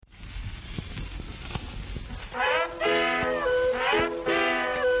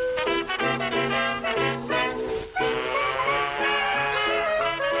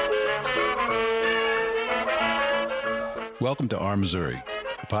Welcome to Our Missouri,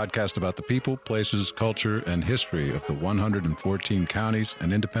 a podcast about the people, places, culture, and history of the 114 counties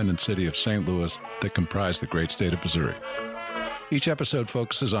and independent city of St. Louis that comprise the great state of Missouri. Each episode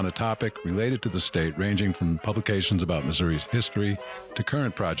focuses on a topic related to the state, ranging from publications about Missouri's history to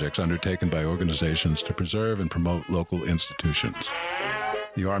current projects undertaken by organizations to preserve and promote local institutions.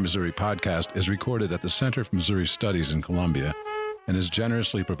 The Our Missouri podcast is recorded at the Center for Missouri Studies in Columbia and is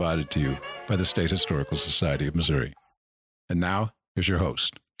generously provided to you by the State Historical Society of Missouri. And now, here's your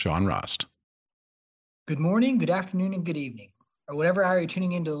host, Sean Rost. Good morning, good afternoon, and good evening, or whatever hour you're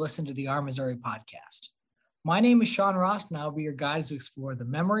tuning in to listen to the Our Missouri podcast. My name is Sean Rost, and I'll be your guide to explore the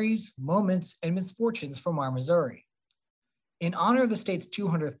memories, moments, and misfortunes from Our Missouri. In honor of the state's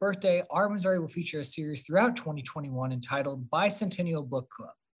 200th birthday, Our Missouri will feature a series throughout 2021 entitled Bicentennial Book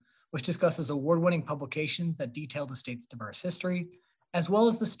Club, which discusses award-winning publications that detail the state's diverse history, as well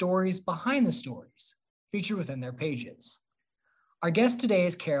as the stories behind the stories featured within their pages. Our guest today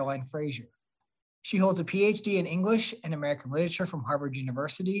is Caroline Frazier. She holds a PhD in English and American Literature from Harvard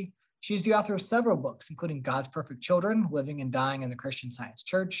University. She's the author of several books, including God's Perfect Children, Living and Dying in the Christian Science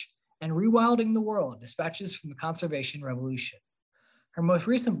Church, and Rewilding the World, Dispatches from the Conservation Revolution. Her most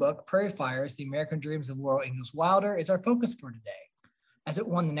recent book, Prairie Fires, The American Dreams of Laura Ingalls Wilder, is our focus for today, as it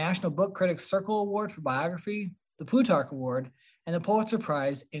won the National Book Critics Circle Award for Biography, the Plutarch Award, and the Pulitzer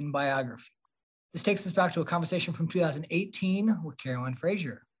Prize in Biography. This takes us back to a conversation from 2018 with Caroline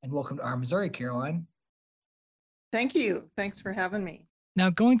Frazier. And welcome to Our Missouri, Caroline. Thank you. Thanks for having me. Now,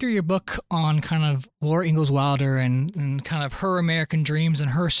 going through your book on kind of Laura Ingalls Wilder and kind of her American dreams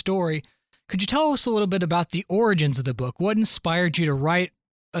and her story, could you tell us a little bit about the origins of the book? What inspired you to write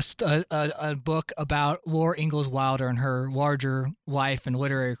a book about Laura Ingalls Wilder and her larger life and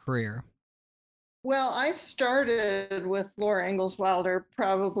literary career? Well, I started with Laura Ingalls Wilder,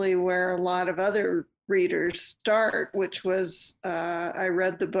 probably where a lot of other readers start, which was I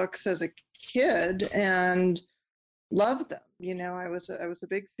read the books as a kid and loved them. You know, I was a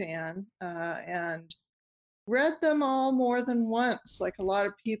big fan and read them all more than once, like a lot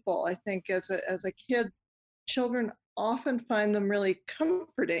of people. I think as a kid, children often find them really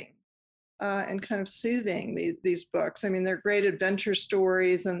comforting and kind of soothing, these books. I mean, they're great adventure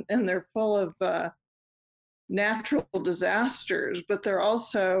stories and they're full of natural disasters, but they're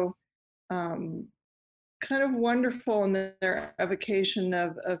also kind of wonderful in their evocation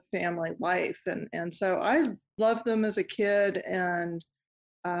of family life. And so I loved them as a kid and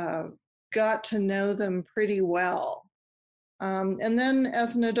got to know them pretty well. And then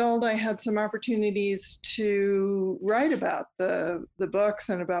as an adult, I had some opportunities to write about the books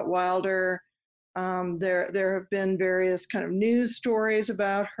and about Wilder. There have been various kind of news stories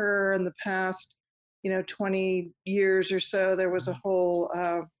about her in the past, 20 years or so. There was a whole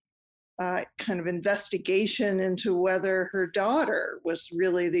kind of investigation into whether her daughter was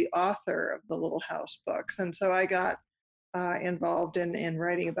really the author of the Little House books. And so I got involved in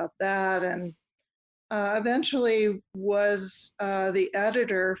writing about that, and eventually was the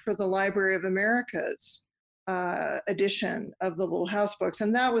editor for the Library of America's edition of the Little House books.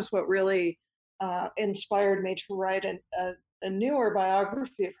 And that was what really inspired me to write a newer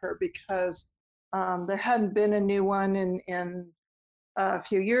biography of her, because there hadn't been a new one in a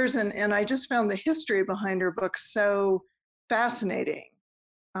few years. And I just found the history behind her book so fascinating.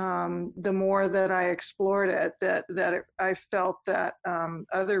 The more that I explored it, that I felt that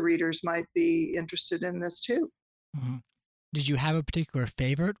other readers might be interested in this too. Mm-hmm. Did you have a particular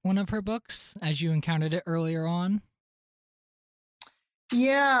favorite one of her books as you encountered it earlier on?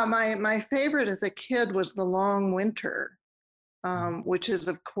 Yeah, my favorite as a kid was The Long Winter, which is,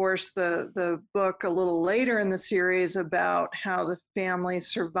 of course, the book a little later in the series about how the family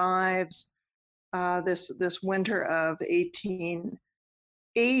survives this winter of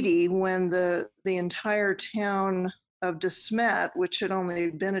 1880, when the entire town of De Smet, which had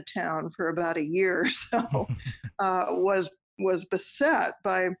only been a town for about a year or so, was beset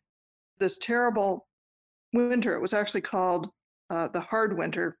by this terrible winter. It was actually called the Hard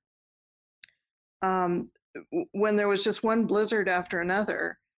Winter, when there was just one blizzard after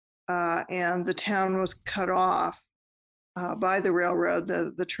another, and the town was cut off by the railroad.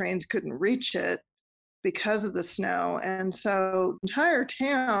 The trains couldn't reach it because of the snow. And so the entire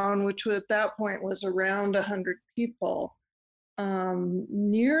town, which at that point was around 100 people,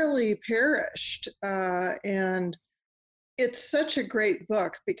 nearly perished. And it's such a great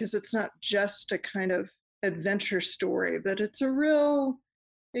book because it's not just a kind of adventure story, but it's a real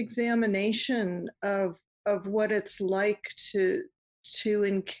examination of what it's like to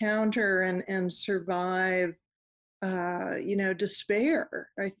encounter and survive despair,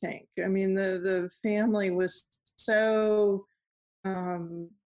 I think. I mean, the family was so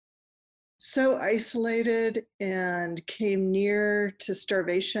isolated and came near to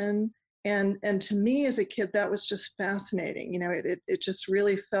starvation. And to me as a kid, that was just fascinating. It just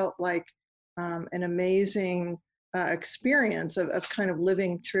really felt like an amazing experience of kind of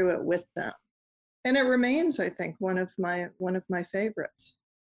living through it with them. And it remains, I think, one of my favorites.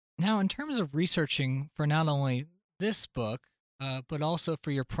 Now, in terms of researching for not only this book, but also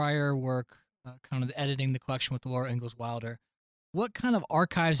for your prior work, kind of editing the collection with Laura Ingalls Wilder, what kind of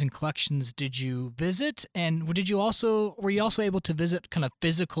archives and collections did you visit? And were you also able to visit kind of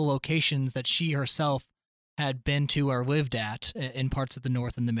physical locations that she herself had been to or lived at in parts of the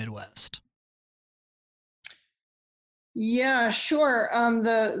North and the Midwest? Yeah, sure.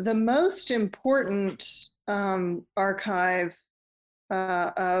 The most important archive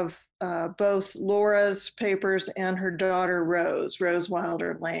of both Laura's papers and her daughter Rose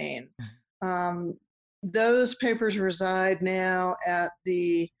Wilder Lane. Those papers reside now at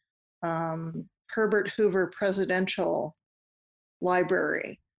the Herbert Hoover Presidential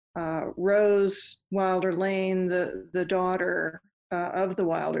Library. Rose Wilder Lane, the daughter of the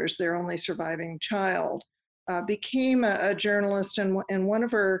Wilders, their only surviving child, became a journalist, and one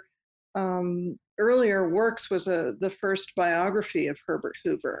of her earlier works was the first biography of Herbert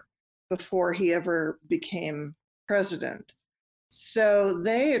Hoover before he ever became president. So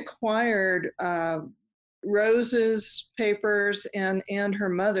they acquired Rose's papers and her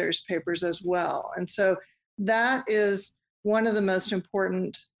mother's papers as well. And so that is one of the most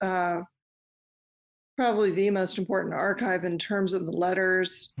important, probably the most important archive in terms of the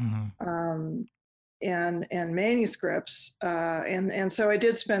letters and manuscripts. And so I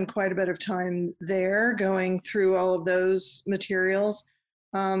did spend quite a bit of time there going through all of those materials.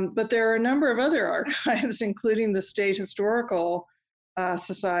 But there are a number of other archives, including the State Historical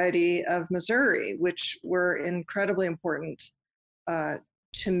Society of Missouri, which were incredibly important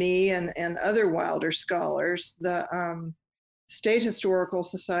to me and other Wilder scholars. The State Historical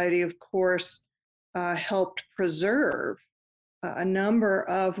Society, of course, helped preserve a number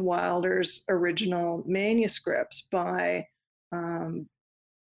of Wilder's original manuscripts by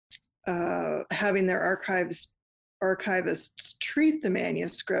having their archivists treat the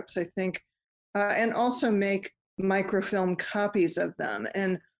manuscripts, I think, and also make microfilm copies of them.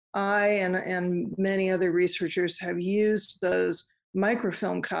 And I and many other researchers have used those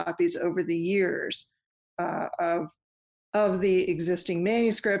microfilm copies over the years of the existing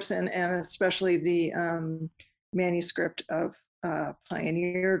manuscripts, and especially the manuscript of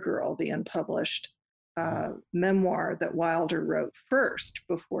Pioneer Girl, the unpublished memoir that Wilder wrote first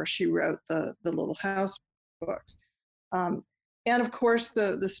before she wrote the Little House books. And of course,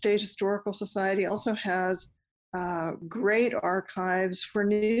 the State Historical Society also has great archives for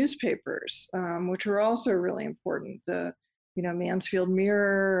newspapers, which are also really important. The Mansfield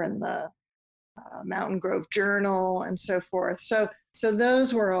Mirror and the Mountain Grove Journal and so forth. So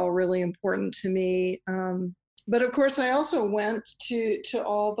those were all really important to me. But of course, I also went to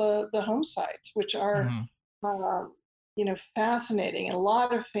all the home sites, which are fascinating. And a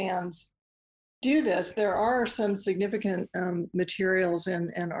lot of fans do this. There are some significant materials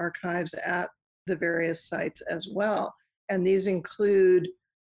and archives at the various sites as well. And these include,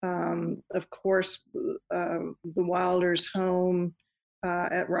 of course, the Wilder's home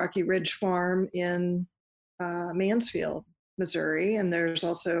at Rocky Ridge Farm in Mansfield, Missouri. And there's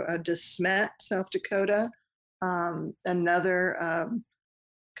also De Smet, South Dakota, another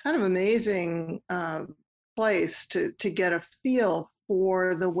kind of amazing place to get a feel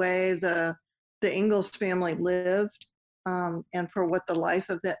for the way the Ingalls family lived, and for what the life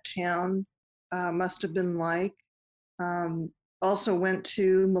of that town must have been like. Also went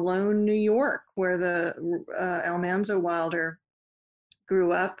to Malone, New York, where the Almanzo Wilder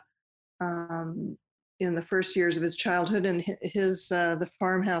grew up in the first years of his childhood, and the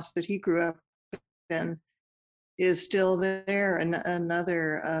farmhouse that he grew up in is still there, and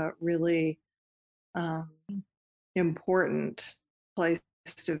another really important place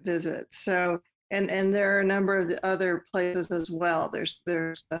to visit. So, and there are a number of the other places as well. There's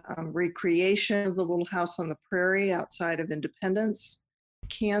the recreation of the Little House on the Prairie outside of Independence,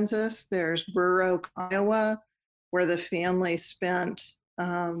 Kansas. There's Burr Oak, Iowa, where the family spent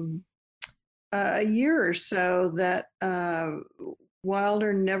a year or so that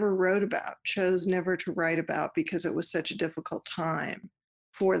Wilder never wrote about, chose never to write about, because it was such a difficult time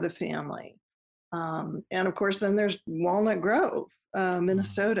for the family. And of course, then there's Walnut Grove,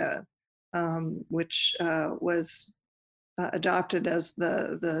 Minnesota, which was adopted as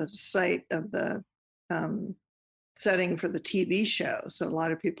the site of the setting for the TV show. So a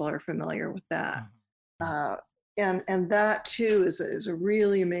lot of people are familiar with that. and that too is a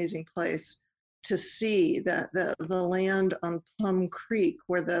really amazing place to see that the land on Plum Creek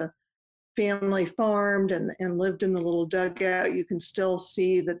where the family farmed and lived in the little dugout. You can still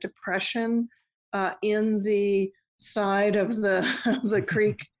see the depression in the side of the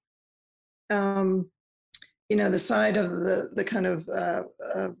creek. The side of the kind of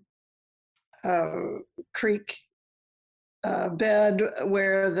creek bed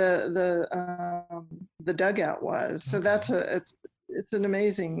where the dugout was. So Okay. it's an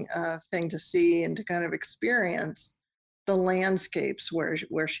amazing thing to see and to kind of experience the landscapes where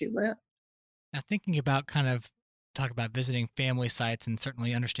she lived. Now, thinking about kind of talk about visiting family sites and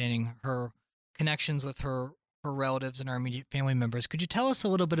certainly understanding her connections with her relatives and her immediate family members, could you tell us a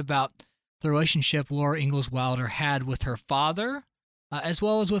little bit about the relationship Laura Ingalls Wilder had with her father, as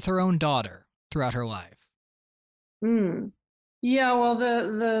well as with her own daughter throughout her life? Mm. Yeah, well,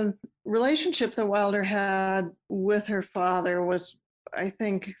 the relationship that Wilder had with her father was, I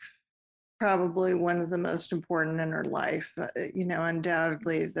think, probably one of the most important in her life.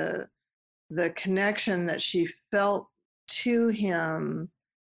 Undoubtedly the connection that she felt to him,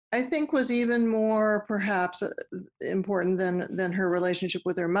 I think, was even more perhaps important than her relationship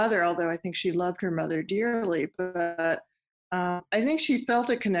with her mother. Although I think she loved her mother dearly, but I think she felt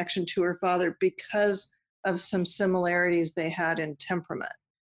a connection to her father because of some similarities they had in temperament.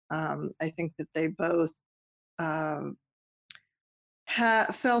 I think that they both um,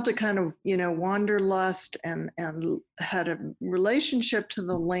 felt a kind of wanderlust and had a relationship to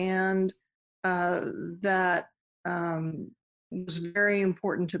the land uh, that was very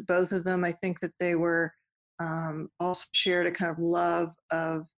important to both of them. I think that they were also shared a kind of love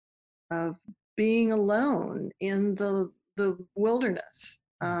of being alone in the wilderness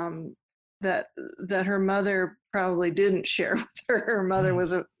that her mother probably didn't share with her. Her mother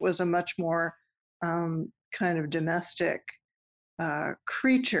Mm. was a much more kind of domestic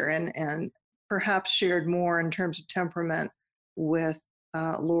creature and perhaps shared more in terms of temperament with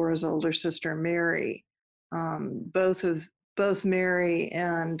Laura's older sister Mary. Both Mary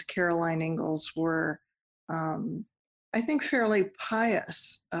and Caroline Ingalls were, I think, fairly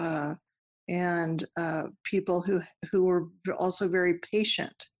pious and people who were also very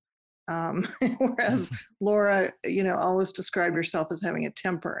patient. Whereas Laura, always described herself as having a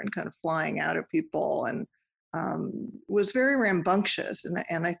temper and kind of flying out at people and was very rambunctious.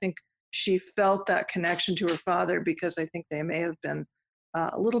 And I think she felt that connection to her father because I think they may have been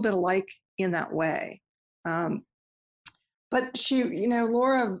a little bit alike in that way. Um, but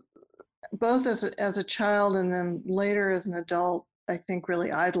Laura, both as a child and then later as an adult, I think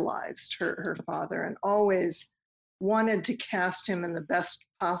really idolized her father and always wanted to cast him in the best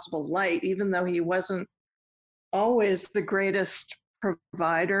possible light, even though he wasn't always the greatest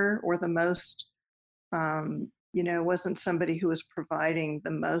provider or the most, wasn't somebody who was providing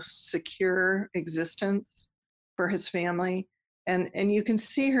the most secure existence for his family. And you can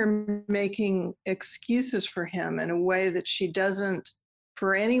see her making excuses for him in a way that she doesn't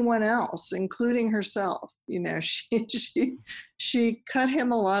for anyone else, including herself. She cut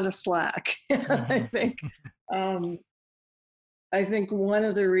him a lot of slack. I think um, I think one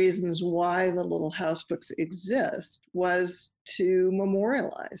of the reasons why the Little House books exist was to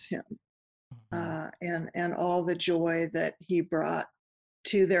memorialize him and all the joy that he brought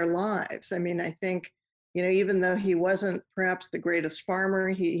to their lives. I mean, I think, even though he wasn't perhaps the greatest farmer,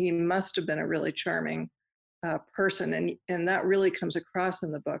 he must have been a really charming person, and that really comes across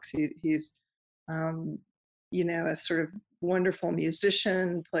in the books. He's a sort of wonderful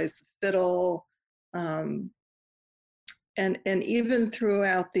musician, plays the fiddle, um, and even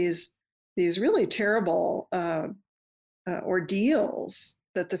throughout these really terrible ordeals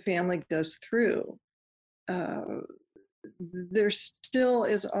that the family goes through, uh, there still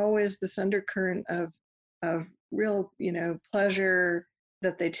is always this undercurrent of real pleasure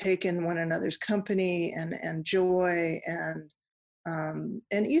that they take in one another's company and joy and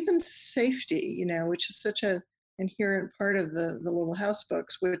even safety, which is such a inherent part of the Little House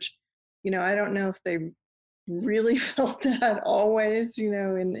books, which I don't know if they really felt that always,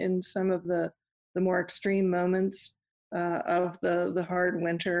 in some of the more extreme moments of the hard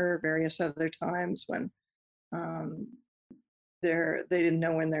winter, various other times when um, they didn't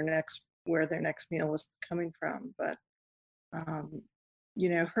know where their next meal was coming from. But um,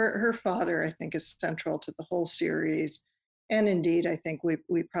 her father, I think, is central to the whole series, and indeed, I think we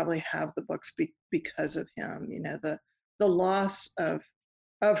probably have the books because of him. The loss of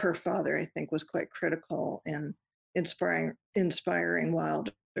her father, I think, was quite critical in inspiring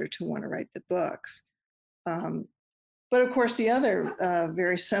Wilder to want to write the books. Um, but of course, the other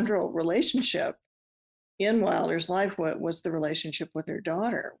very central relationship in Wilder's life was the relationship with her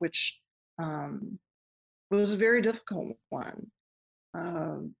daughter, which was a very difficult one.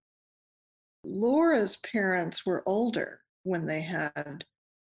 Laura's parents were older when they had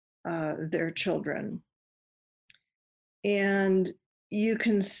their children. And you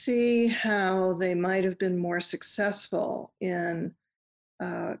can see how they might have been more successful in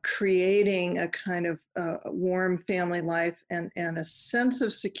creating a kind of warm family life and a sense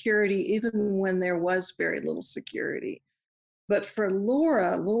of security, even when there was very little security. But for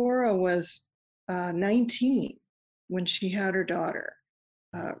Laura was 19 when she had her daughter,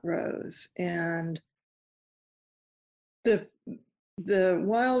 Rose. And the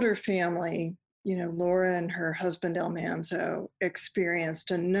Wilder family, Laura and her husband Almanzo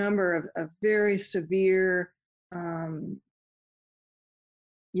experienced a number of very severe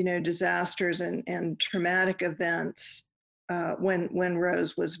disasters and traumatic events when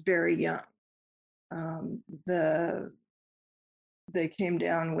Rose was very young. They came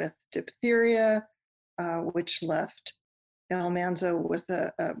down with diphtheria, which left Almanzo with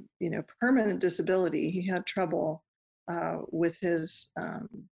a permanent disability. He had trouble with his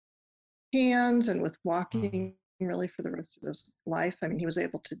hands and with walking really for the rest of his life. I mean, he was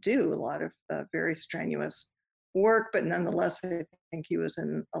able to do a lot of very strenuous work, but nonetheless, I think he was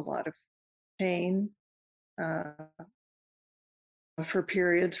in a lot of pain for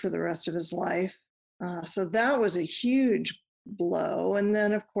periods for the rest of his life. So that was a huge blow. And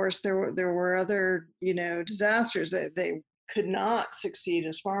then, of course, there were other, disasters. They could not succeed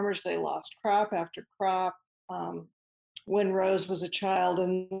as farmers. They lost crop after crop when Rose was a child,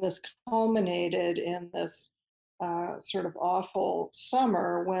 and this culminated in this sort of awful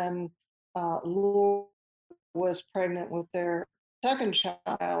summer when Laura was pregnant with their second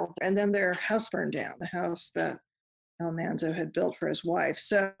child, and then their house burned down, the house that Almanzo had built for his wife.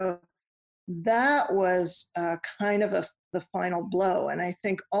 So that was kind of the final blow. And I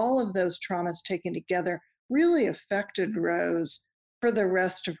think all of those traumas taken together really affected Rose for the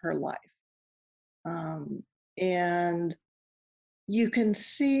rest of her life. And you can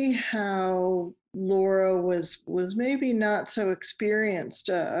see how Laura was maybe not so experienced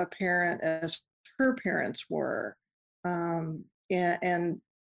a parent as her parents were. And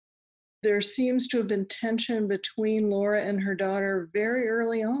there seems to have been tension between Laura and her daughter very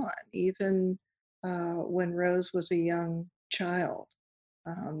early on, even when Rose was a young child.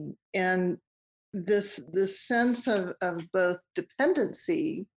 And this sense of both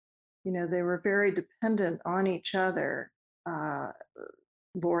dependency, they were very dependent on each other,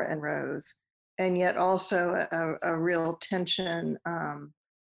 Laura and Rose, and yet also a real tension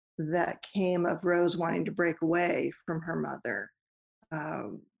that came of Rose wanting to break away from her mother.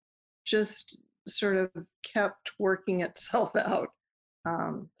 Just sort of kept working itself out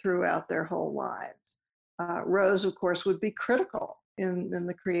throughout their whole lives. Rose, of course, would be critical in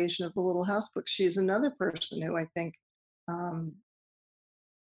the creation of the Little House books. She's another person who I think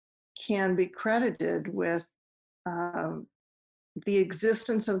can be credited with the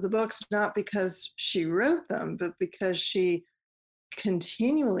existence of the books, not because she wrote them, but because she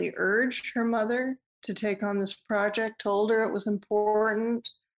continually urged her mother to take on this project, told her it was important,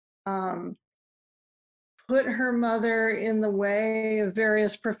 put her mother in the way of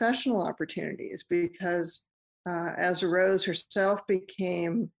various professional opportunities, because as Rose herself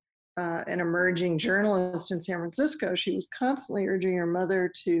became an emerging journalist in San Francisco, she was constantly urging her mother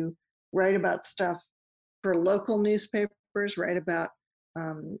to write about stuff for local newspapers, write about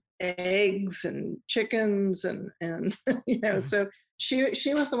eggs and chickens and so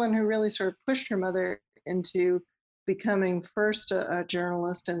she was the one who really sort of pushed her mother into becoming first a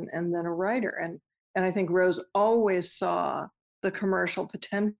journalist and then a writer. And I think Rose always saw the commercial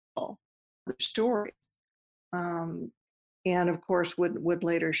potential of the stories. And of course would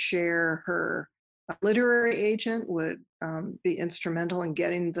later share her literary agent, would be instrumental in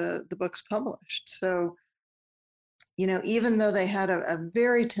getting the books published. So, even though they had a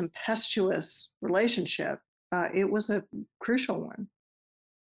very tempestuous relationship, it was a crucial one.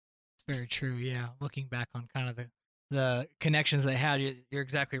 It's very true. Yeah. Looking back on kind of the connections they had, you're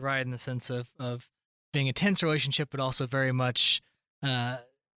exactly right in the sense of being a tense relationship, but also very much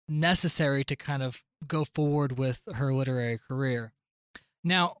necessary to kind of go forward with her literary career.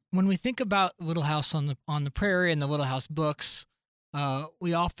 Now, when we think about Little House on the Prairie and the Little House books,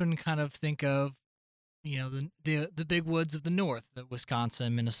 we often kind of think of, the big woods of the North, the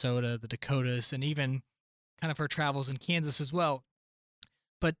Wisconsin, Minnesota, the Dakotas, and even kind of her travels in Kansas as well.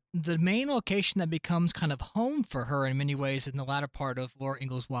 But the main location that becomes kind of home for her in many ways in the latter part of Laura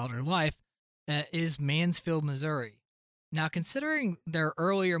Ingalls Wilder's life is Mansfield, Missouri. Now, considering their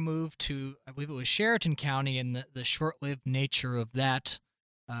earlier move to, I believe it was Sheraton County, and the short-lived nature of that,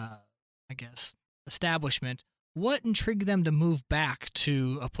 I guess, establishment, what intrigued them to move back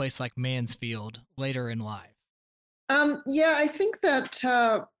to a place like Mansfield later in life? Yeah, I think that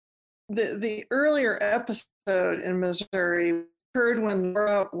the earlier episode in Missouri occurred when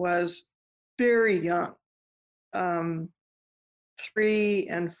Laura was very young, 3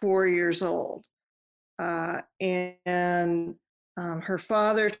 and 4 years old. And her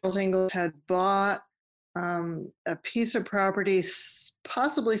father, Charles Ingalls, had bought a piece of property,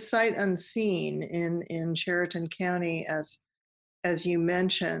 possibly sight unseen, in Sheraton County, as you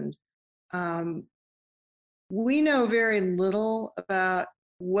mentioned. We know very little about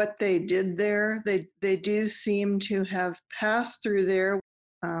what they did there. They do seem to have passed through there,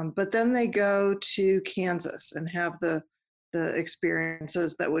 but then they go to Kansas and have the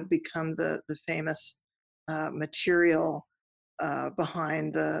experiences that would become the famous material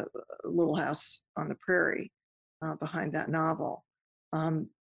behind the Little House on the Prairie, behind that novel. And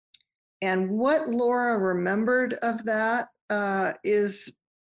what Laura remembered of that is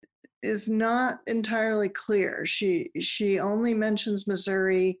not entirely clear. She only mentions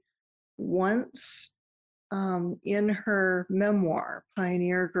Missouri once in her memoir,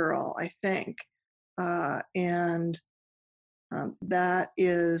 Pioneer Girl, I think, and that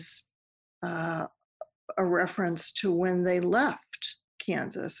is a reference to when they left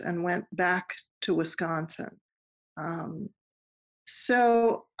Kansas and went back to Wisconsin.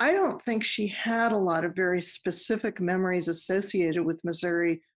 So I don't think she had a lot of very specific memories associated with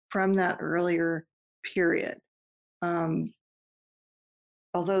Missouri from that earlier period.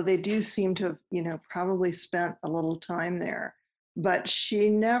 Although they do seem to have, probably spent a little time there. But she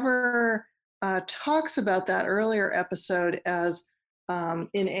never talks about that earlier episode as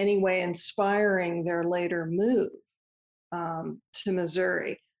in any way inspiring their later move to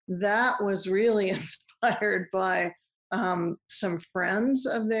Missouri. That was really inspired by some friends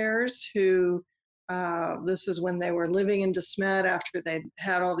of theirs who, this is when they were living in DeSmet after they'd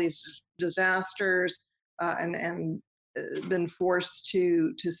had all these disasters and been forced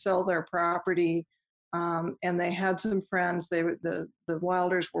to sell their property. And they had some friends. The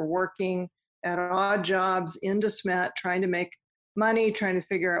Wilders were working at odd jobs in DeSmet, trying to make money, trying to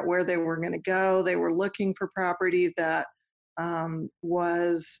figure out where they were going to go. They were looking for property that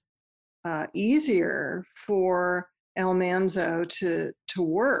was easier for Almanzo to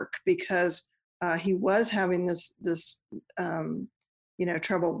work, because he was having this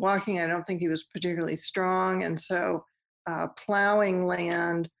trouble walking. I don't think he was particularly strong, and so plowing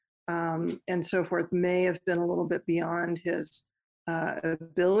land and so forth may have been a little bit beyond his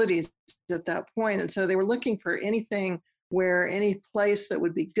abilities at that point. And so they were looking for any place that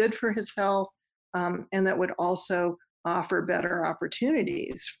would be good for his health, and that would also offer better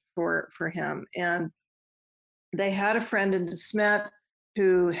opportunities for him. And they had a friend in DeSmet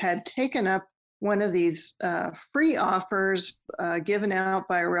who had taken up one of these free offers given out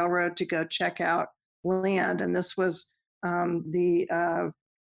by a railroad to go check out land. And this was the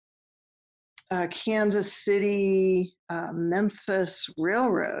Kansas City Memphis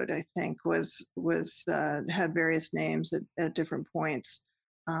Railroad, I think, was had various names at different points.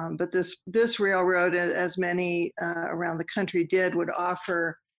 But this railroad, as many around the country did, would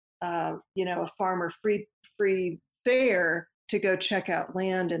offer a farmer free fare to go check out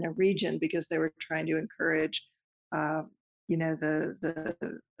land in a region, because they were trying to encourage the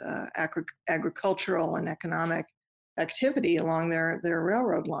agricultural and economic activity along their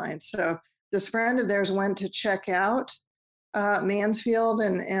railroad lines. So this friend of theirs went to check out Mansfield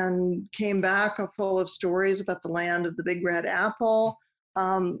and came back full of stories about the land of the Big Red Apple.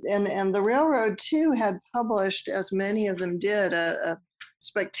 And the railroad, too, had published, as many of them did, a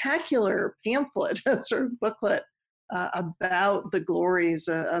spectacular pamphlet, a sort of booklet about the glories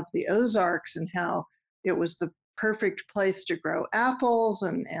of the Ozarks and how it was the perfect place to grow apples,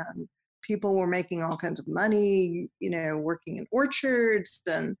 and people were making all kinds of money, working in orchards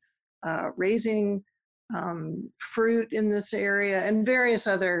and raising fruit in this area, and various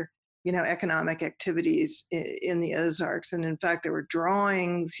other economic activities in the Ozarks. And in fact, there were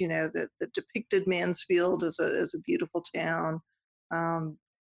drawings that depicted Mansfield as a beautiful town. And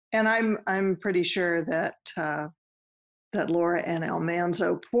I'm pretty sure that Laura and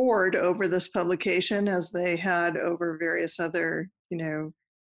Almanzo pored over this publication, as they had over various other,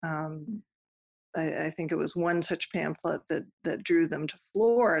 I think it was one such pamphlet that drew them to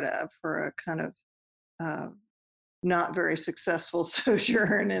Florida for a kind of not very successful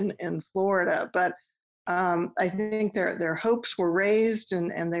sojourn in Florida. But I think their hopes were raised,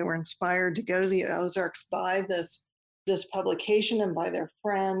 and they were inspired to go to the Ozarks by this this publication and by their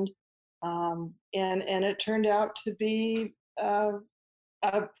friend. And it turned out to be a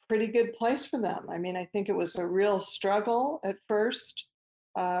pretty good place for them. I mean, I think it was a real struggle at first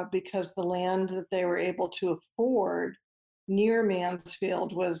because the land that they were able to afford near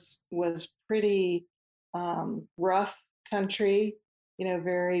Mansfield was pretty rough country,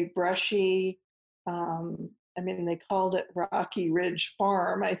 very brushy. I mean, they called it Rocky Ridge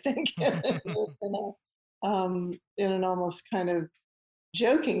Farm, I think, in an almost kind of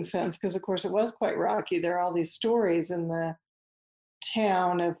joking sense, because of course it was quite rocky. There are all these stories in the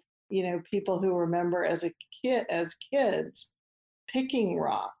town of people who remember as kids picking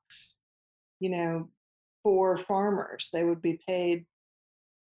rocks, for farmers. They would be paid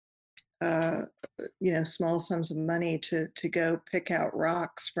small sums of money to go pick out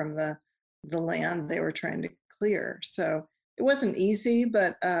rocks from the land they were trying to clear. So it wasn't easy,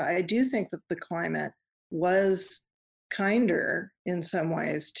 but I do think that the climate was kinder in some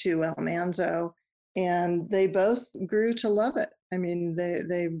ways to Almanzo, and they both grew to love it. I mean,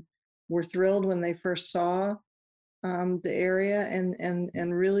 they were thrilled when they first saw the area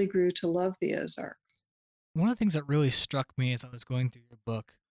and really grew to love the Ozarks. One of the things that really struck me as I was going through your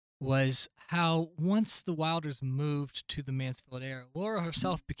book was how once the Wilders moved to the Mansfield area, Laura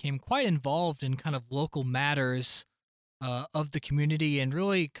herself became quite involved in kind of local matters of the community and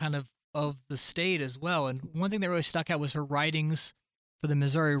really kind of the state as well. And one thing that really stuck out was her writings for the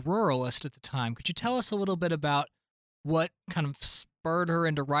Missouri Ruralist at the time. Could you tell us a little bit about what kind of spurred her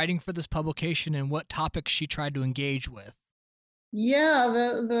into writing for this publication and what topics she tried to engage with?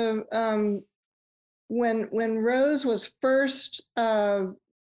 Yeah, when Rose was first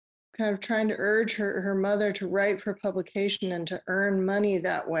kind of trying to urge her mother to write for publication and to earn money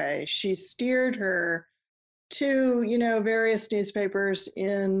that way, she steered her to various newspapers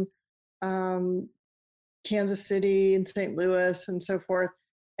in Kansas City and St. Louis and so forth.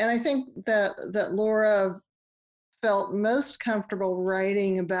 And I think that Laura felt most comfortable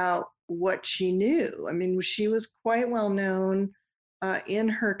writing about what she knew. I mean, she was quite well known in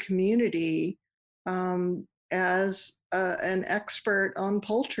her community as an expert on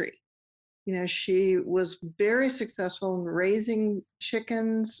poultry. She was very successful in raising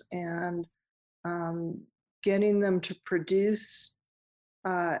chickens and getting them to produce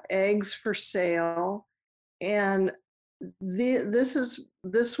eggs for sale. And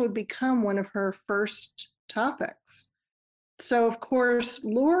this would become one of her first topics. So of course,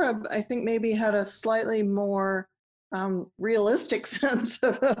 Laura, I think, maybe had a slightly more realistic sense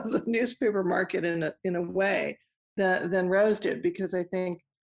of the newspaper market in a way than Rose did, because I think,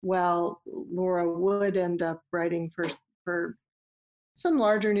 Laura would end up writing for some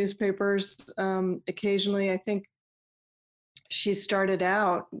larger newspapers occasionally. I think she started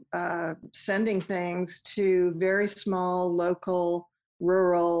out sending things to very small, local,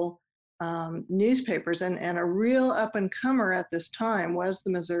 rural newspapers. And a real up-and-comer at this time was the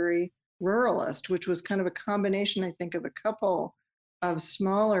Missouri Ruralist, which was kind of a combination, I think, of a couple of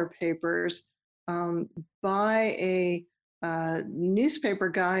smaller papers by a newspaper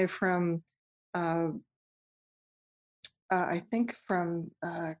guy from, I think from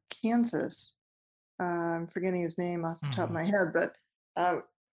Kansas. I'm forgetting his name off the top of my head, but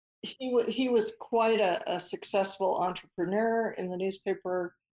he was quite a successful entrepreneur in the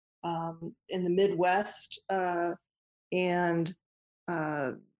newspaper in the Midwest, and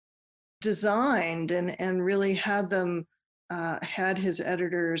designed and really had his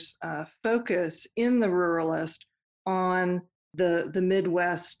editors focus in the Ruralist on the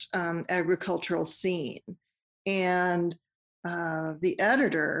Midwest agricultural scene. And the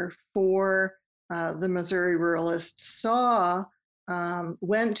editor for the Missouri Ruralist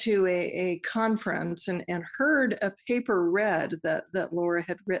went to a conference and heard a paper read that Laura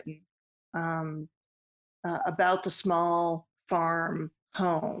had written about the small farm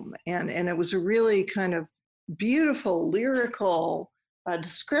home. And it was a really kind of beautiful, lyrical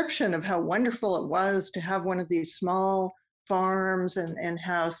description of how wonderful it was to have one of these small farms and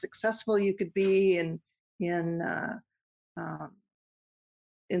how successful you could be in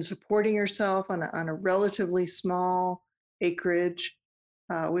supporting yourself on a relatively small acreage,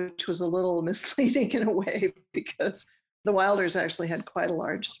 which was a little misleading in a way because the Wilders actually had quite a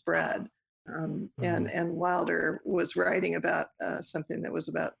large spread. And Wilder was writing about something that was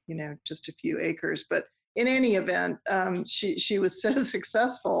about, just a few acres. But in any event, she was so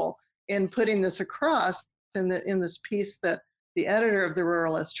successful in putting this across in this piece that the editor of the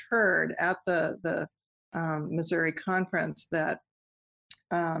Ruralist heard at the Missouri conference that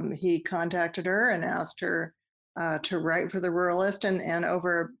he contacted her and asked her to write for the Ruralist. And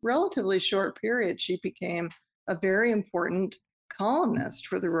over a relatively short period, she became a very important columnist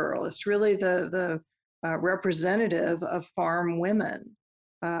for the Ruralist, really the representative of farm women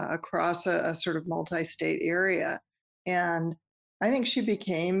across a sort of multi-state area. And I think she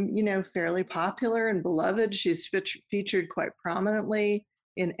became, fairly popular and beloved. She's featured quite prominently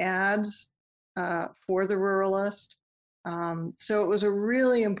in ads for the Ruralist. So it was a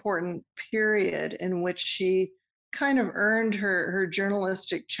really important period in which she kind of earned her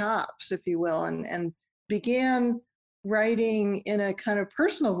journalistic chops, if you will, and began writing in a kind of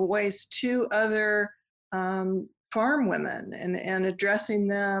personal voice to other farm women and addressing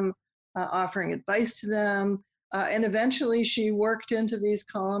them, offering advice to them. And eventually she worked into these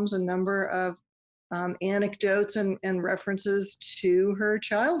columns a number of anecdotes and references to her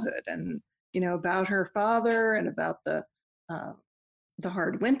childhood and, about her father and about the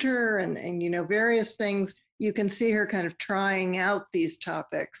hard winter and various things. You can see her kind of trying out these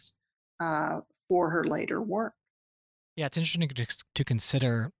topics for her later work. Yeah, it's interesting to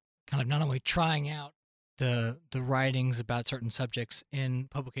consider kind of not only trying out the writings about certain subjects in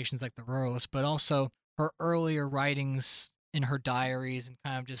publications like The Ruralist, but also her earlier writings in her diaries and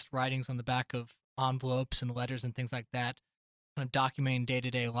kind of just writings on the back of envelopes and letters and things like that, kind of documenting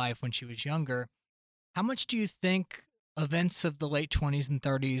day-to-day life when she was younger. How much do you think events of the late 20s and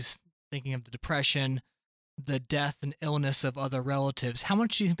 30s, thinking of the Depression, the death and illness of other relatives, how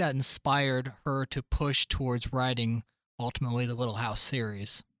much do you think that inspired her to push towards writing ultimately the Little House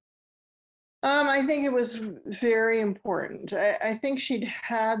series? I think it was very important. I think she'd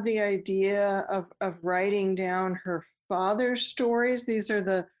had the idea of writing down her father's stories. These are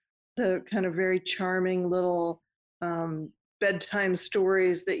the kind of very charming little bedtime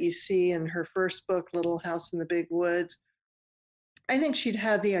stories that you see in her first book, Little House in the Big Woods. I think she'd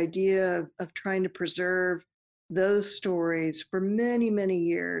had the idea of trying to preserve those stories for many, many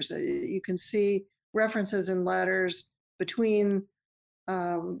years. You can see references in letters between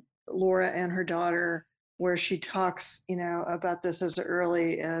Laura and her daughter, where she talks, about this as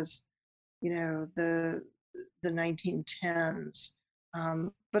early as, the 1910s.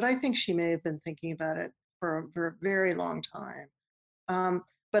 But I think she may have been thinking about it for a very long time.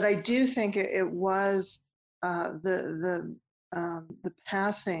 But I do think it was the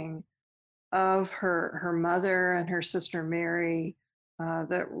passing of her mother and her sister Mary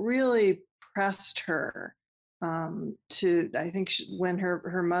that really pressed her I think when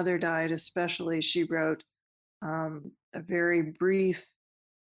her mother died, especially, she wrote a very brief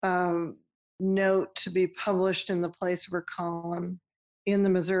note to be published in the place of her column in the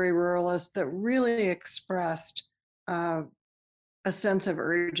Missouri Ruralist that really expressed a sense of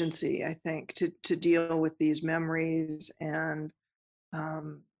urgency, I think, to deal with these memories. And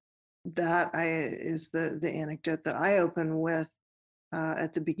that is the anecdote that I open with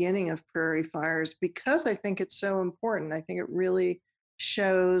at the beginning of Prairie Fires, because I think it's so important. I think it really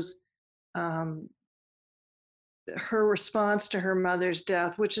shows her response to her mother's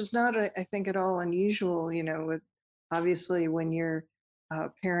death, which is not, I think, at all unusual. Obviously, when your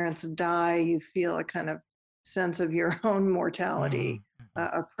parents die, you feel a kind of sense of your own mortality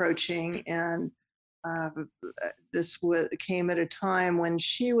approaching. And this came at a time when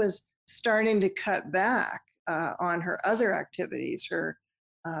she was starting to cut back on her other activities, her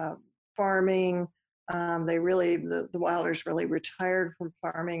farming. The Wilders really retired from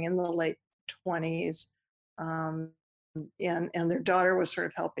farming in the late 20s. And their daughter was sort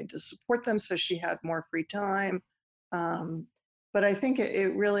of helping to support them, so she had more free time. But I think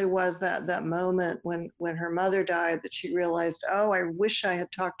it really was that moment when her mother died that she realized, oh, I wish I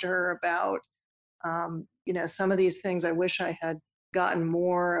had talked to her about, some of these things. I wish I had gotten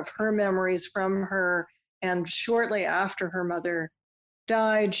more of her memories from her. And shortly after her mother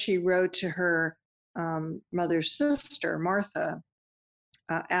died, she wrote to her mother's sister, Martha,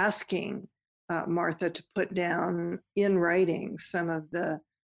 asking Martha to put down in writing some of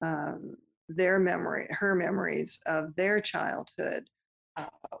her memories of their childhood,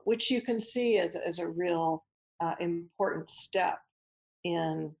 which you can see as a real important step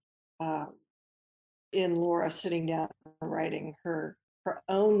in Laura sitting down and writing her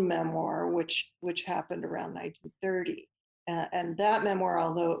own memoir, which happened around 1930. And that memoir,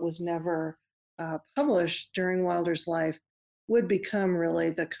 although it was never published during Wilder's life, would become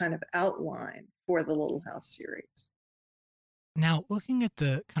really the kind of outline for the Little House series. Now, looking at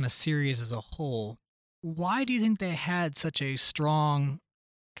the kind of series as a whole, why do you think they had such a strong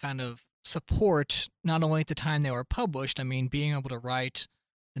kind of support, not only at the time they were published? I mean, being able to write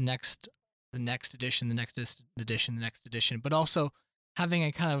the next edition, the next edition, the next edition, but also having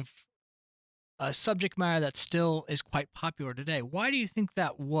a kind of a subject matter that still is quite popular today. Why do you think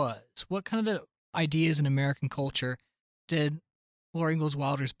that was? What kind of ideas in American culture did Laura Ingalls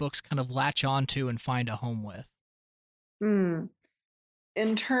Wilder's books kind of latch onto and find a home with? Mm.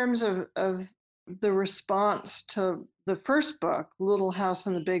 In terms of the response to the first book, Little House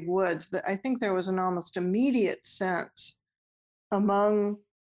in the Big Woods, that I think there was an almost immediate sense among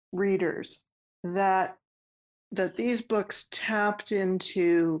readers that these books tapped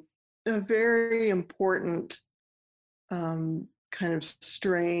into a very important kind of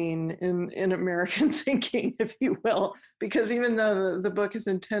strain in American thinking, if you will, because even though the book is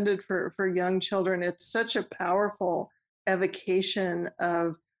intended for young children, it's such a powerful evocation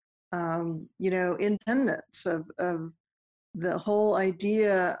of independence, of the whole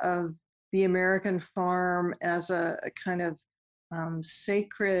idea of the American farm as a kind of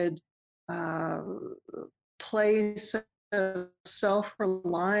sacred place of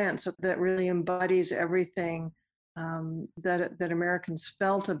self-reliance that really embodies everything that Americans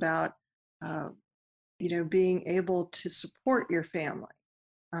felt about being able to support your family.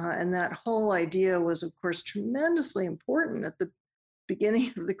 And that whole idea was, of course, tremendously important at the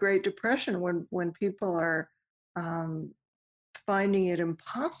beginning of the Great Depression, when people are finding it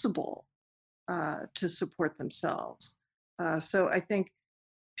impossible to support themselves. So I think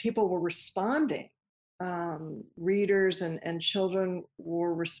people were responding. Readers and children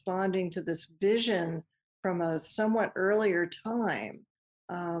were responding to this vision from a somewhat earlier time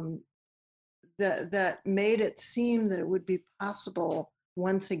that made it seem that it would be possible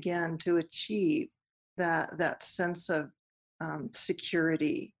once again to achieve that sense of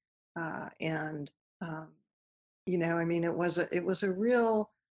security and it was a real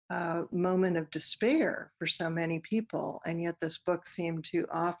moment of despair for so many people, and yet this book seemed to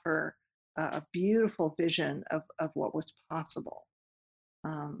offer a beautiful vision of what was possible.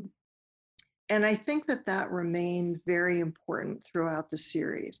 And I think that remained very important throughout the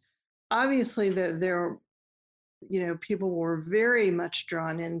series. Obviously, there people were very much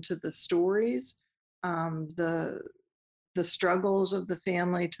drawn into the stories, the struggles of the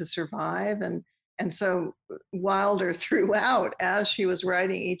family to survive, and so Wilder throughout, as she was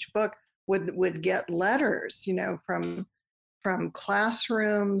writing each book, would get letters, from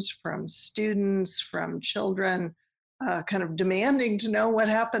classrooms, from students, from children, kind of demanding to know what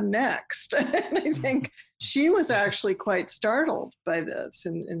happened next. And I think she was actually quite startled by this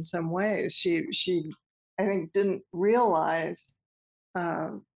in some ways. She I think didn't realize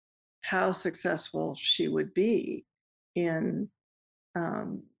how successful she would be in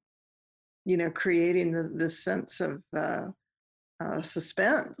creating this sense of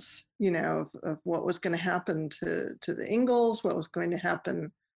suspense, of what was going to happen to the Ingalls, what was going to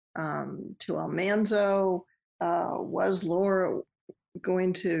happen to Almanzo. Was Laura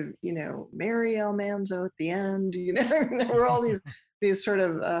going to, marry Almanzo at the end? There were all these sort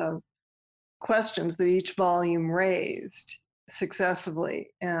of questions that each volume raised successively.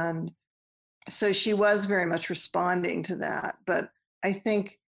 And so she was very much responding to that. But I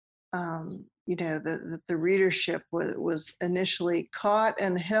think, the readership was initially caught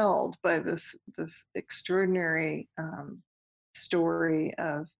and held by this extraordinary story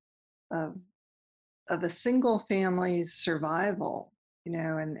of a single family's survival,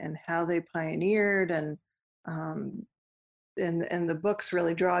 and how they pioneered, and the books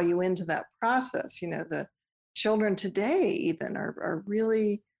really draw you into that process. The children today even are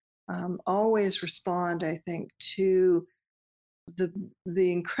really always respond, I think, to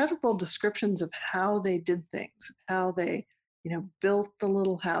the incredible descriptions of how they did things, how they, built the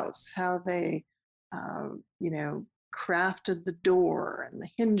little house, how they, crafted the door and the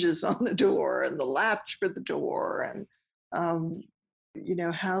hinges on the door and the latch for the door, and,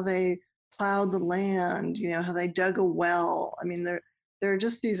 how they plowed the land, how they dug a well. I mean, there are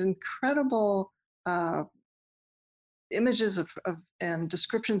just these incredible images of and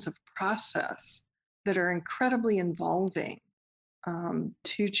descriptions of process that are incredibly involving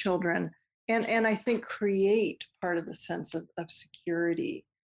to children, and I think create part of the sense of security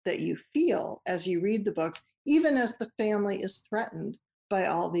that you feel as you read the books, even as the family is threatened by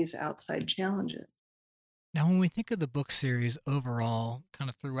all these outside challenges. Now, when we think of the book series overall, kind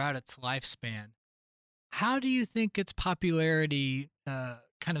of throughout its lifespan, how do you think its popularity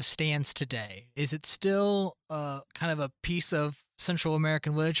kind of stands today? Is it still kind of a piece of Central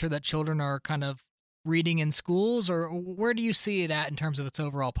American literature that children are kind of reading in schools, or where do you see it at in terms of its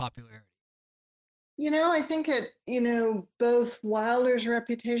overall popularity? I think both Wilder's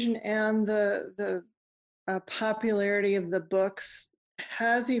reputation and the popularity of the books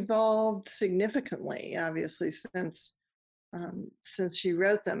has evolved significantly, obviously, since she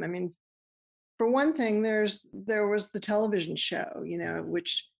wrote them. I mean, for one thing, there was the television show,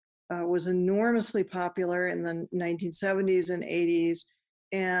 which was enormously popular in the 1970s and 80s,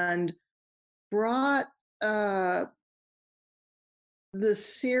 and brought the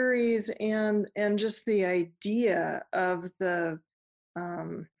series and just the idea of the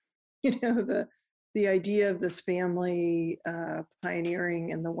the idea of this family pioneering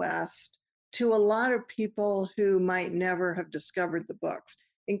in the West to a lot of people who might never have discovered the books,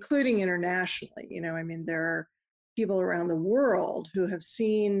 including internationally. I mean, there are people around the world who have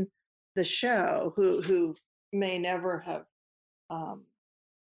seen the show who may never have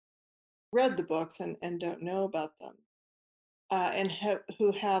read the books and don't know about them, and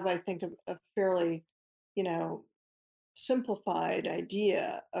who have, I think, a fairly, simplified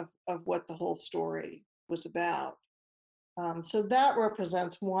idea of what the whole story was about. So that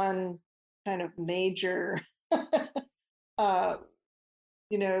represents one kind of major, uh,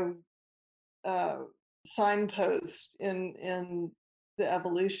 you know, signpost in the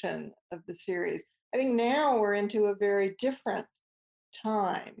evolution of the series. I think now we're into a very different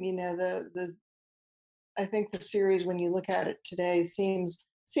time. I think the series, when you look at it today, seems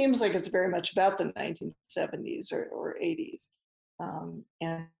like it's very much about the 1970s or 80s,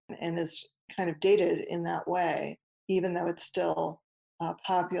 and is kind of dated in that way, even though it's still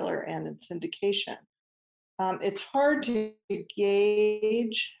popular and in syndication. It's hard to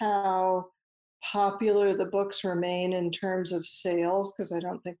gauge how popular the books remain in terms of sales, because I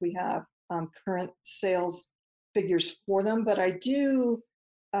don't think we have current sales figures for them, but I do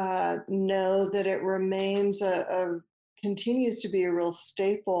know that it remains continues to be a real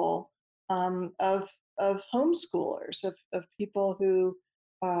staple of homeschoolers, of people who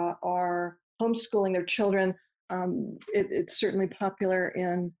are homeschooling their children. It's certainly popular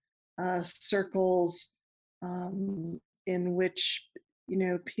in circles in which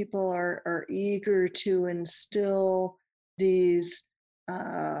people are eager to instill these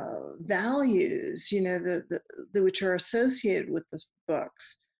values, which are associated with the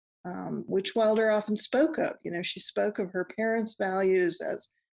books, which Wilder often spoke of. She spoke of her parents' values as,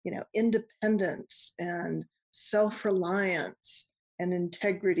 independence and self-reliance and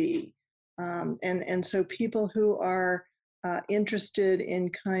integrity. And so people who are interested in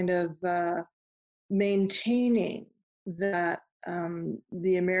kind of maintaining that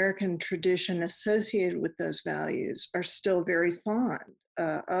the American tradition associated with those values are still very fond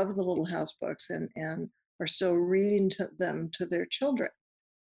of the Little House books and are still reading them to their children.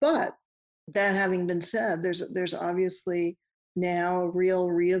 But that having been said, there's obviously now a real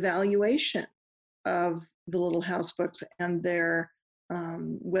reevaluation of the Little House books and their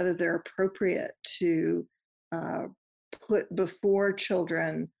whether they're appropriate to put before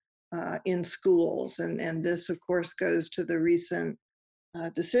children in schools. And this, of course, goes to the recent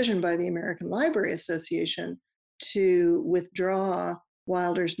decision by the American Library Association to withdraw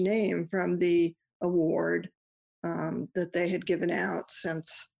Wilder's name from the award that they had given out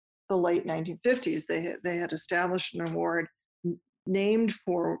since the late 1950s. They had established an award named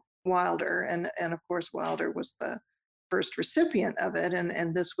for Wilder, and of course Wilder was the first recipient of it,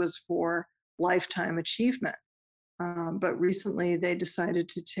 and this was for lifetime achievement. But recently they decided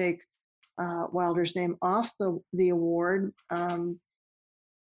to take Wilder's name off the award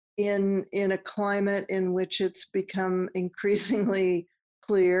in a climate in which it's become increasingly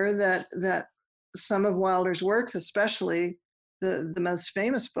clear that some of Wilder's works, especially the most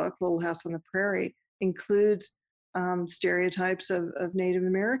famous book, Little House on the Prairie, includes stereotypes of Native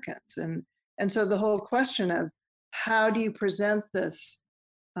Americans. And so the whole question of how do you present this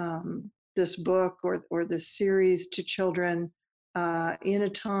book or this series to children in a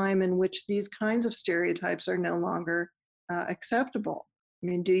time in which these kinds of stereotypes are no longer acceptable? I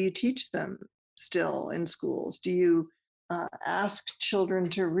mean, do you teach them still in schools? Do you ask children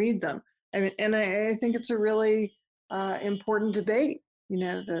to read them? I mean, and I think it's a really important debate,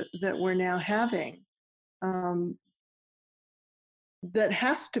 that we're now having, that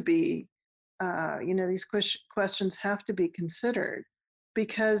has to be, these questions have to be considered,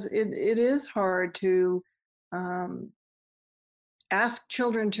 because it is hard to ask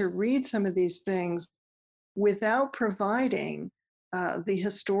children to read some of these things without providing the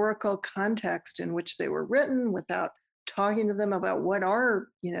historical context in which they were written, without talking to them about what are,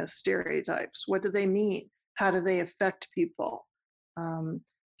 stereotypes, what do they mean, how do they affect people.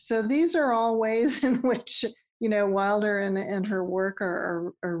 So these are all ways in which, Wilder and her work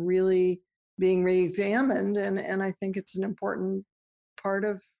are really being re-examined, and I think it's an important part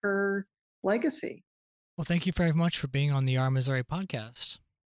of her legacy. Well, thank you very much for being on the Our Missouri podcast.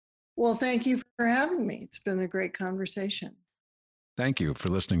 Well, thank you for having me. It's been a great conversation. Thank you for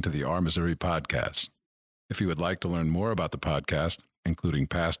listening to the Our Missouri podcast. If you would like to learn more about the podcast, including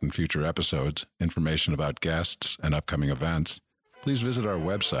past and future episodes, information about guests, and upcoming events, please visit our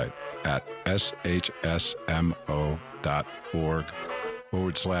website at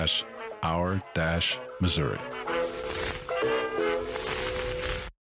shsmo.org/our-Missouri.